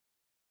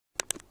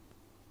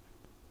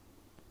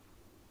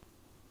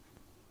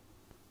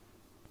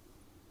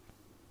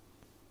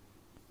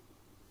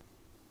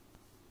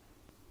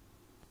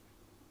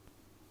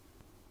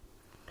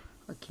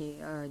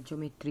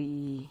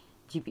Geometri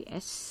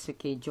GPS.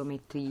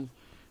 Geometri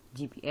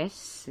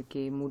GPS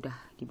mudah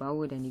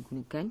dibawa dan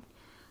digunakan.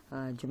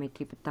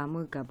 Geometri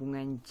pertama,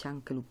 gabungan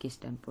jangka lukis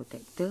dan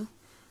protektor.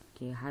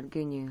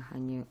 Harganya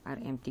hanya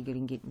RM3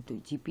 untuk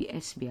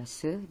GPS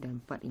biasa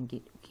dan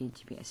RM4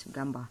 GPS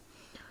bergambar.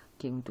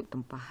 Untuk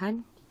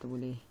tempahan kita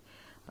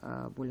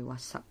boleh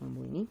WhatsApp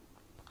nombor ini.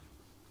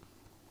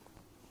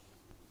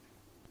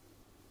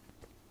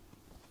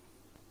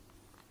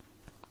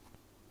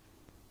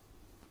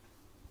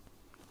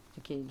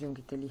 Jom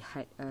kita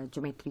lihat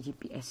geometri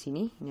GPS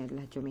ini. Ini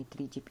adalah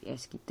geometri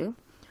GPS kita,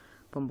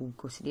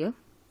 pembungkus dia.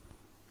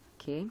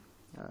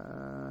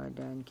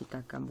 Dan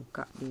kita akan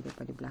buka dia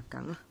daripada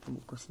belakang lah,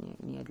 pembungkusnya.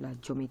 Ini adalah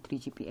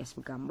geometri GPS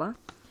bergambar.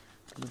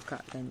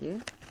 Bukakan dia,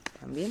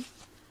 ambil,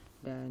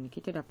 dan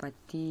kita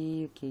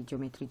dapati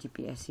geometri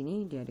GPS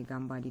ini dia ada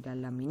gambar di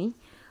dalam ini.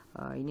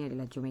 Ini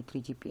adalah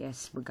geometri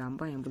GPS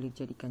bergambar yang boleh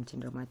dijadikan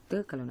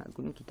cenderamata. Kalau nak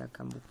guna, kita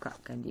akan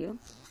bukakan dia.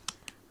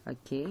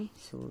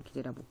 So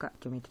kita dah buka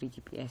geometri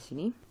GPS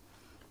ini.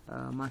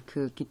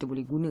 Maka kita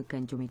boleh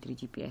gunakan geometri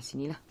GPS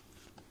inilah.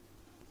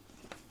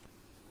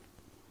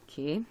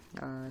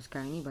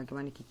 Sekarang ni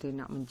bagaimana kita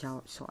nak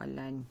menjawab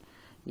soalan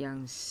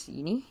yang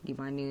ini, di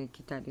mana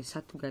kita ada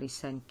satu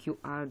garisan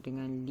QR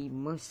dengan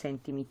 5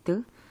 cm.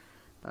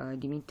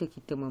 Diminta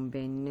kita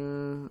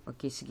membina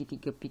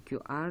segitiga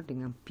PQR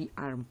dengan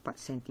PR 4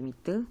 cm.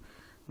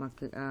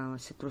 Maka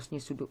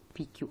seterusnya sudut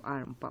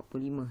PQR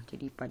 45.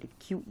 Jadi pada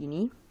Q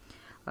ini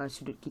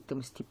sudut kita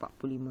mesti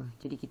 45.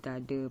 Jadi kita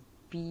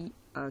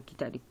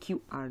ada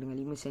QR dengan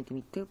 5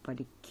 cm.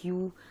 Pada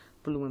Q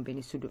perlu membina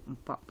sudut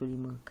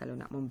 45. Kalau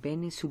nak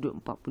membina sudut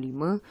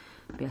 45,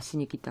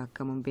 biasanya kita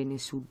akan membina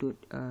sudut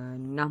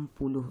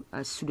 90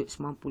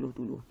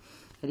 dulu.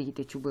 Jadi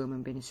kita cuba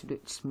membina sudut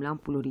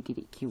 90 di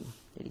titik Q.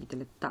 Jadi kita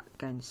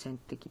letakkan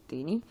center kita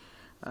ini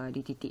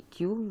di titik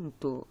Q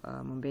untuk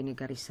membina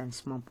garisan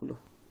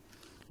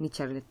 90. Ini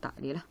cara letak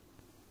dia lah.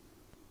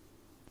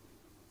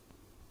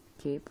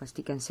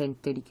 Pastikan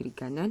center di kiri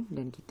kanan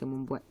dan kita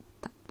membuat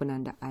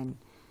penandaan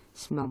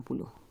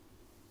 90.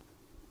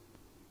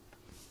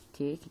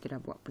 Kita dah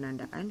buat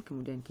penandaan,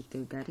 kemudian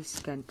kita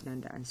gariskan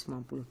penandaan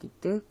 90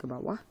 kita ke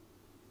bawah.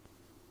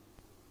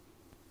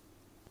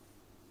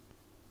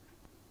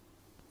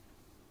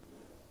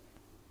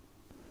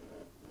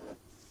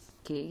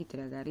 Kita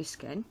dah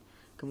gariskan.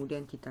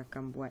 Kemudian kita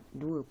akan buat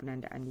dua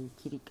penandaan di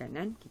kiri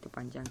kanan. Kita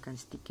panjangkan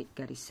sedikit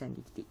garisan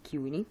di titik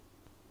Q ini.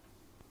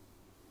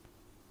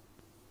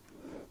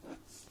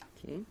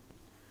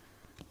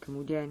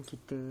 Kemudian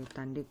kita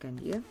tandakan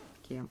dia.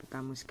 Yang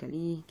pertama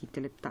sekali kita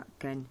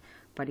letakkan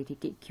pada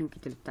titik Q,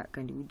 kita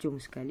letakkan di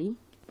ujung sekali.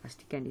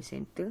 Pastikan di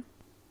center.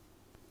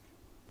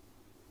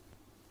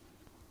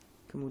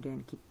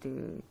 Kemudian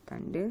kita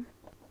tanda.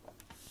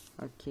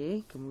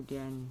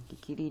 Kemudian di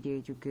kiri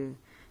dia juga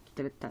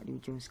kita letak di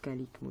ujung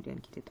sekali. Kemudian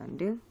kita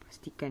tanda.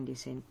 Pastikan dia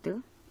center.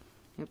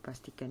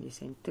 Pastikan dia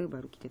center,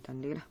 baru kita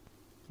tanda lah.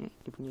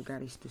 Dia punya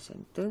garis tu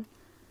center.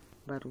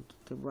 Baru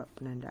kita buat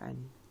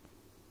penandaan.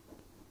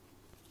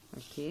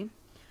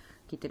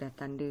 Kita dah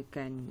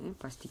tandakan,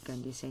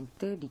 pastikan dia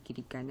center di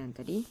kiri kanan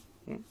tadi.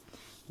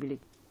 Bila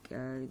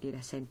dia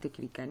dah center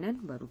kiri kanan,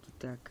 baru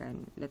kita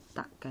akan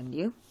letakkan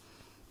dia.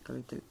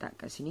 Kalau kita letak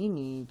kat sini,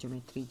 ni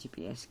geometri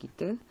GPS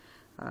kita.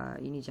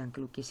 Ini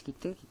jangka lukis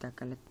kita. Kita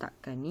akan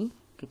letakkan ni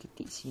ke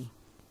titik sini.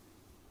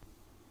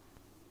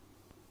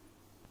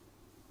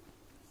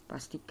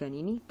 Pastikan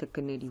ini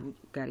terkena di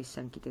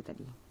garisan kita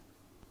tadi.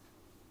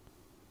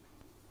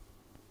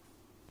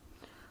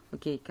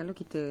 Kalau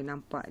kita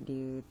nampak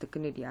dia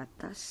terkena di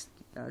atas,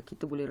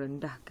 kita boleh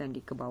rendahkan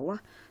dia ke bawah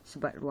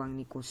sebab ruang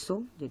ni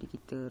kosong. Jadi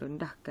kita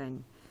rendahkan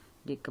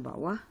dia ke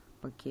bawah.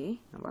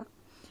 Nampak?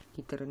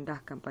 Kita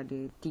rendahkan pada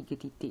 3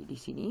 titik di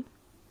sini.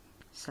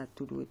 1,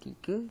 2,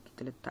 3.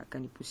 Kita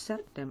letakkan di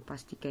pusat dan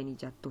pastikan ini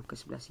jatuh ke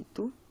sebelah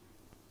situ.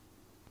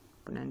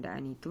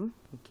 Penandaan itu.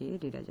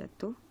 Dia dah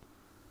jatuh.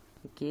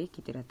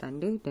 Kita dah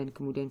tanda dan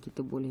kemudian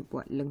kita boleh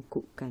buat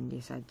lengkupkan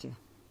dia saja.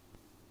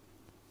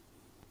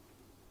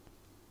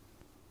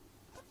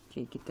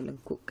 Kita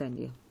lengkupkan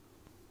dia.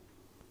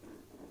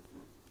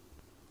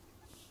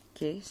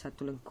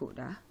 Satu lengkup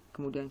dah.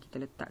 Kemudian kita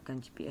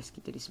letakkan GPS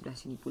kita di sebelah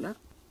sini pula.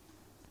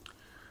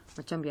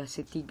 Macam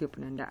biasa 3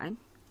 penandaan.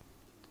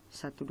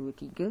 1, 2,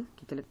 3.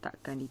 Kita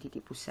letakkan di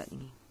titik pusat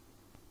ini.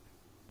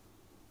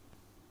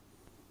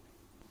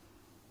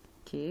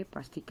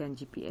 Pastikan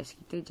GPS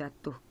kita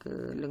jatuh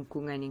ke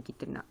lengkungan yang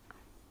kita nak.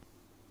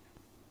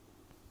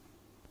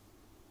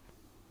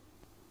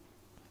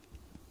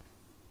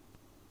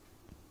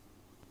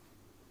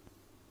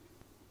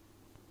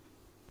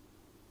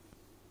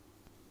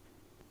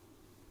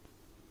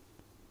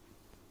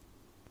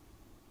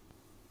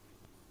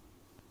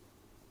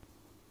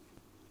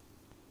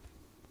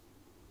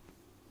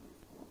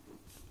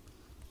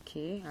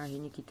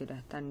 Akhirnya kita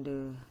dah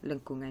tanda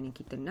lengkungan yang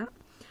kita nak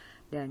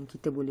dan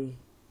kita boleh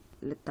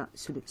letak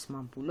sudut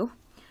 90.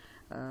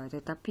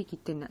 Tetapi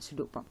kita nak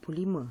sudut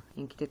 45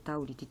 yang kita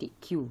tahu di titik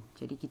Q.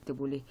 Jadi kita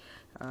boleh,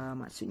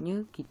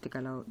 maksudnya kita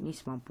kalau ni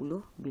 90,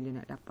 bila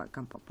nak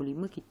dapatkan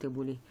 45, kita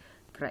boleh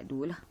kerat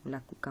 2 lah,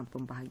 melakukan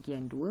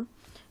pembahagian 2.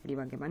 Jadi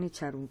bagaimana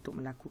cara untuk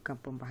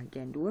melakukan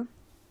pembahagian 2?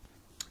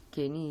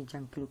 Okey, ni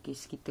jangka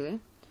lukis kita.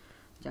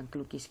 Jangka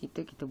lukis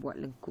kita buat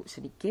lengkuk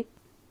sedikit.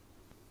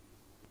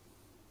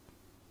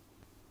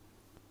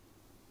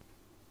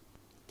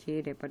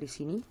 Okey, daripada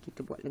sini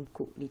kita buat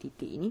lengkuk di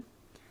titik ini.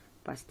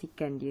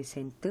 Pastikan dia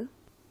center.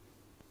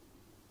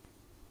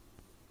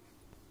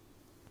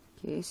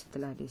 Okey,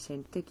 setelah dia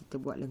center, kita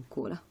buat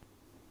lengkuk lah.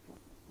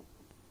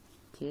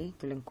 Okey,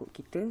 itu lengkuk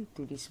kita.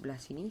 Itu di sebelah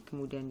sini.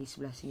 Kemudian di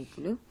sebelah sini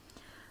pula.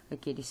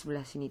 Okey, di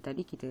sebelah sini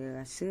tadi kita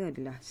rasa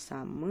adalah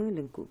sama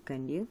lengkukan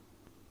dia.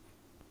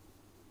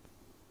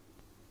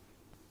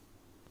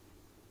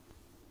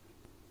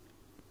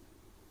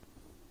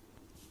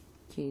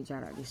 Okey,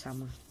 jarak dia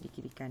sama di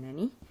kiri kanan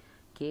ni.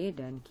 Okey,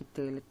 dan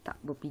kita letak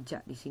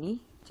berpijak di sini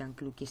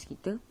jangka lukis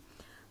kita.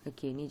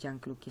 Okey, ni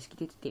jangka lukis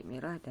kita titik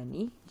merah, dan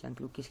ni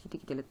jangka lukis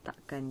kita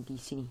letakkan di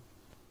sini,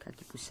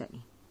 kaki pusat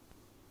ni.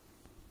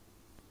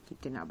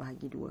 Kita nak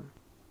bahagi 2.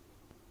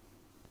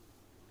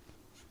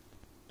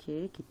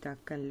 Okey, kita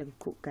akan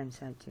lengkukkan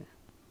saja.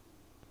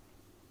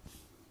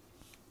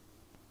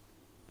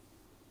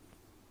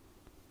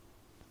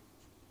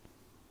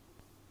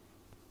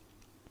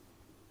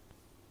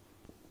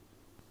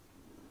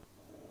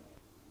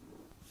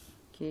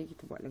 Okey,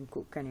 kita buat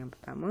lengkukkan yang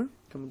pertama.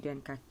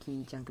 Kemudian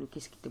kaki jangka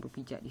lukis kita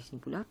berpijak di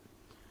sini pula.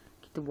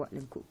 Kita buat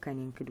lengkukkan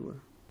yang kedua.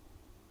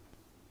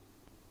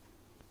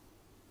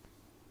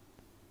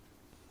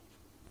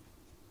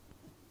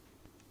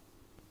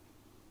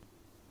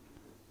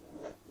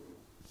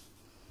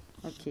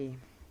 Okey,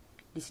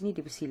 di sini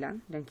dia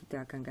bersilang dan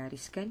kita akan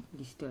gariskan.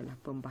 Di situ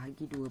adalah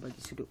pembahagi 2 bagi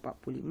sudut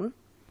 45.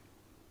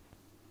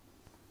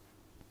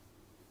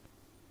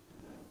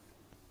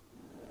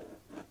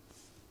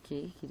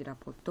 Okey, kita dah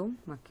potong,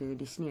 maka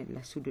di sini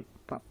adalah sudut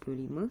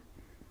 45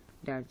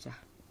 darjah.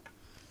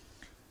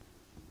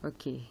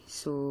 Okey,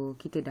 so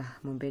kita dah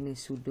membina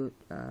sudut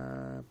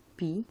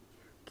P.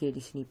 Okey,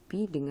 di sini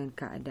P dengan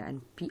keadaan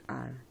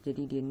PR.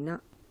 Jadi dia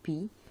nak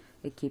P.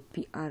 Okey,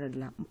 PR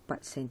adalah 4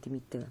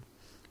 cm.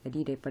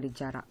 Jadi daripada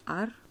jarak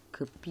R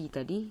ke P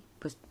tadi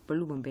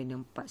perlu membina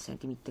 4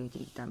 cm.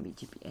 Jadi kita ambil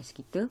GPS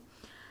kita.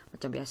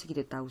 Macam biasa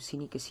kita tahu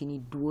sini ke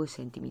sini 2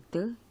 cm,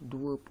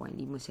 2.5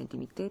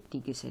 cm, 3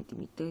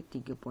 cm,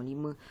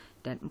 3.5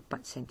 dan 4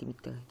 cm.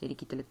 Jadi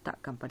kita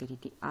letakkan pada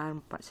titik R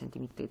 4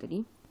 cm tadi.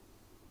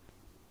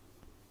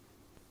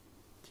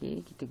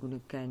 Okey, kita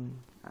gunakan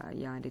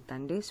yang ada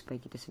tanda supaya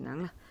kita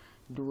senang lah.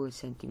 2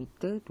 cm,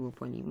 2.5,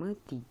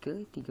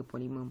 3, 3.5,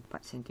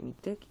 4 cm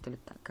kita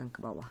letakkan ke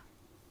bawah.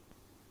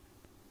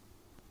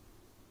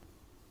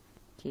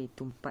 Okey,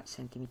 itu 4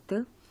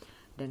 cm.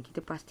 Dan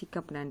kita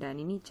pastikan penandaan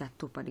ini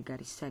jatuh pada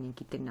garisan yang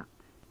kita nak.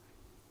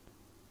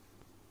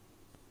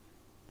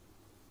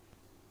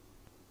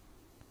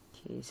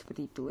 Okey,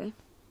 seperti itu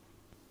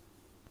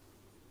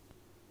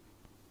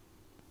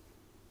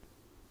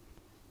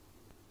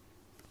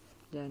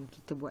Dan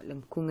kita buat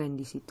lengkungan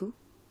di situ.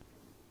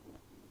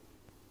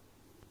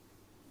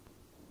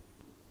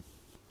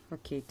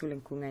 Okey, itu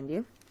lengkungan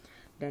dia.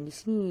 Dan di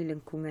sini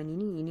lengkungan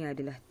ini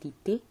adalah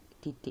titik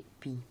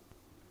P.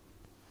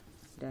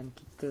 Dan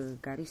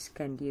kita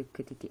gariskan dia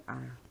ke titik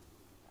R.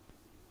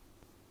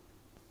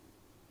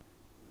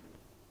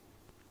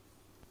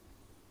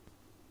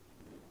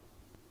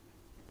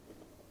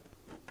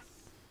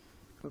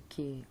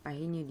 Okey,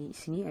 akhirnya di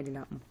sini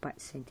adalah 4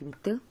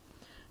 cm.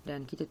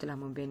 Dan kita telah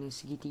membina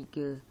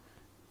segitiga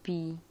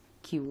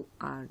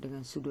PQR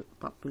dengan sudut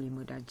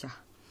 45 darjah.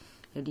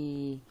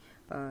 Jadi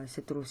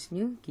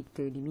seterusnya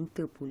kita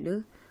diminta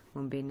pula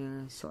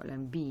membina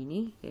soalan B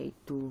ni,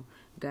 iaitu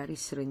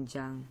garis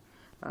renjang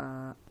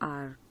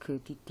R ke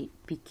titik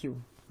PQ.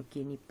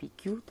 Okey, ni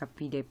PQ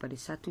tapi daripada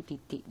satu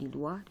titik di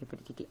luar,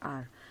 daripada titik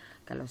R.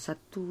 Kalau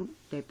satu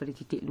daripada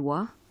titik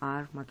luar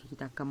R, maka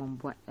kita akan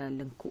membuat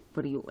lengkuk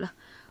periuk lah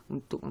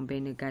untuk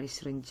membina garis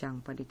renjang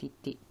pada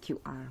titik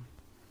QR.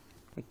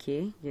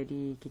 Okey,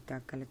 jadi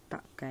kita akan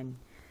letakkan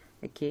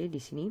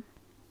di sini.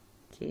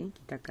 Okey,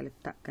 kita akan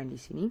letakkan di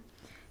sini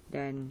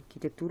dan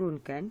kita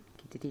turunkan,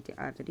 kita titik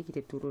R tadi kita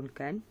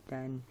turunkan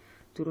dan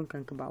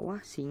turunkan ke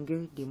bawah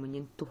sehingga dia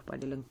menyentuh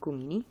pada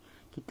lengkung ini.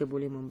 Kita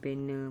boleh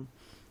membina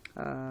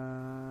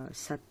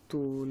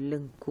satu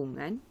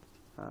lengkungan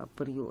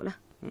periuk lah,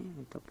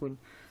 ataupun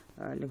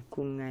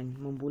lengkungan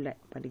membulat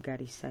pada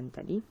garisan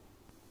tadi.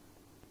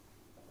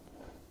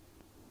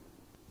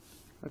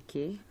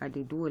 Okey,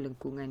 ada 2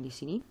 lengkungan di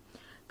sini.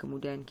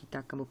 Kemudian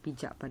kita akan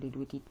berpijak pada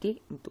 2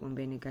 titik untuk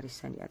membina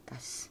garisan di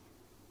atas.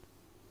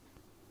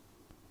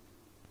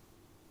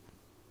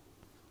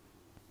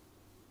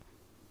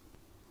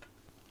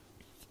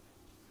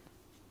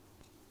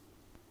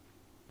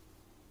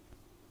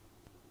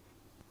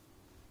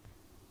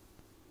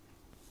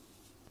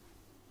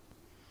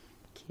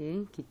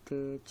 Okey,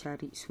 kita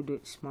cari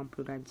sudut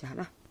 90 darjah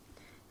lah.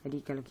 Jadi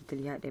kalau kita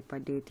lihat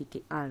daripada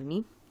titik R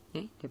ni,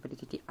 daripada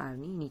titik R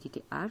ni, ini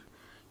titik R,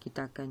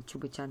 kita akan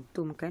cuba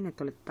cantumkan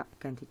atau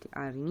letakkan titik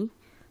R ini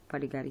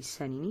pada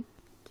garisan ini.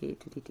 Okey,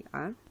 itu titik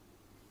R.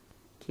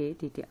 Okey,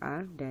 titik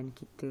R, dan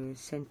kita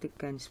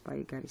centerkan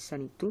supaya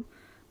garisan itu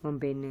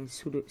membina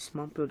sudut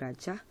 90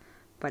 darjah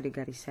pada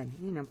garisan.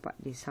 Ini nampak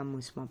dia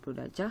sama 90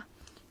 darjah.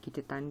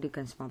 Kita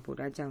tandakan 90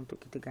 darjah untuk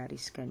kita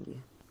gariskan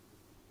dia.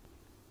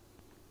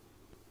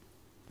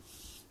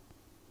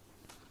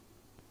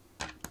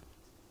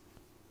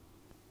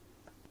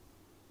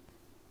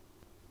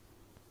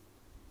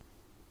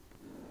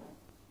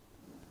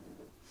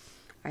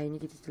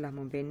 Akhirnya kita telah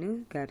membina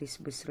garis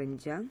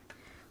berserenjang,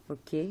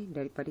 okey,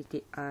 daripada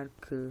titik R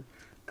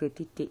ke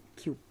titik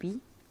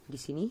QP di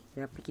sini.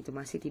 Tetapi kita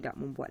masih tidak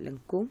membuat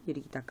lengkung, jadi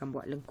kita akan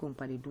buat lengkung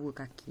pada dua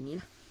kaki ni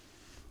lah.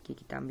 Okey,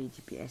 kita ambil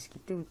GPS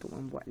kita untuk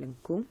membuat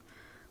lengkung.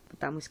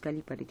 Pertama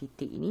sekali pada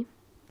titik ini.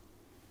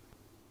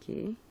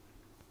 Okey,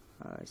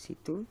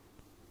 situ.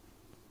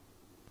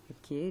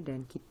 Okey,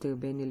 dan kita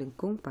bina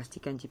lengkung.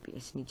 Pastikan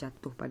GPS ni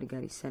jatuh pada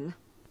garisan lah.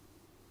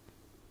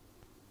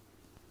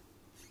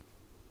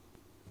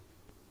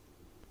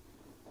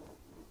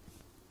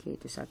 Okey,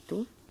 itu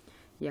satu.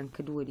 Yang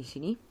kedua di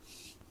sini.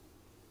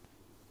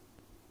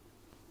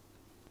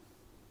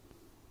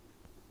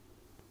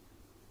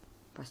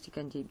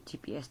 Pastikan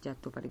GPS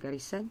jatuh pada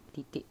garisan,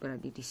 titik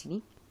berada di sini.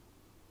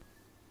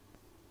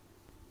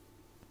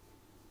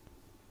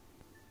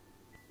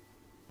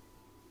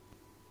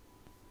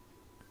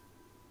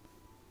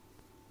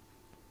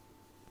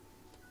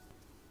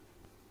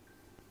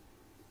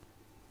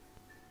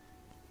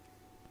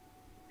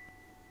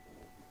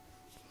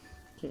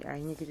 Okey,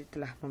 akhirnya kita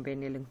telah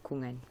membina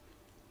lengkungan.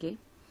 Okey.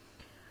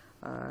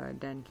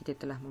 Dan kita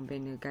telah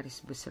membina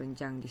garis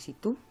berserenjang di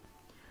situ.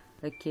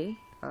 Okey,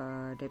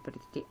 daripada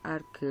titik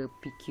R ke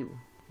PQ,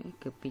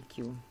 ke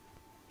PQ.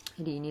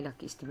 Jadi inilah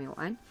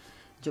keistimewaan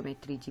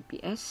geometri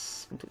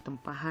GPS. Untuk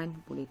tempahan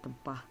boleh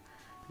tempah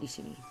di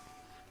sini.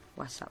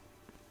 WhatsApp.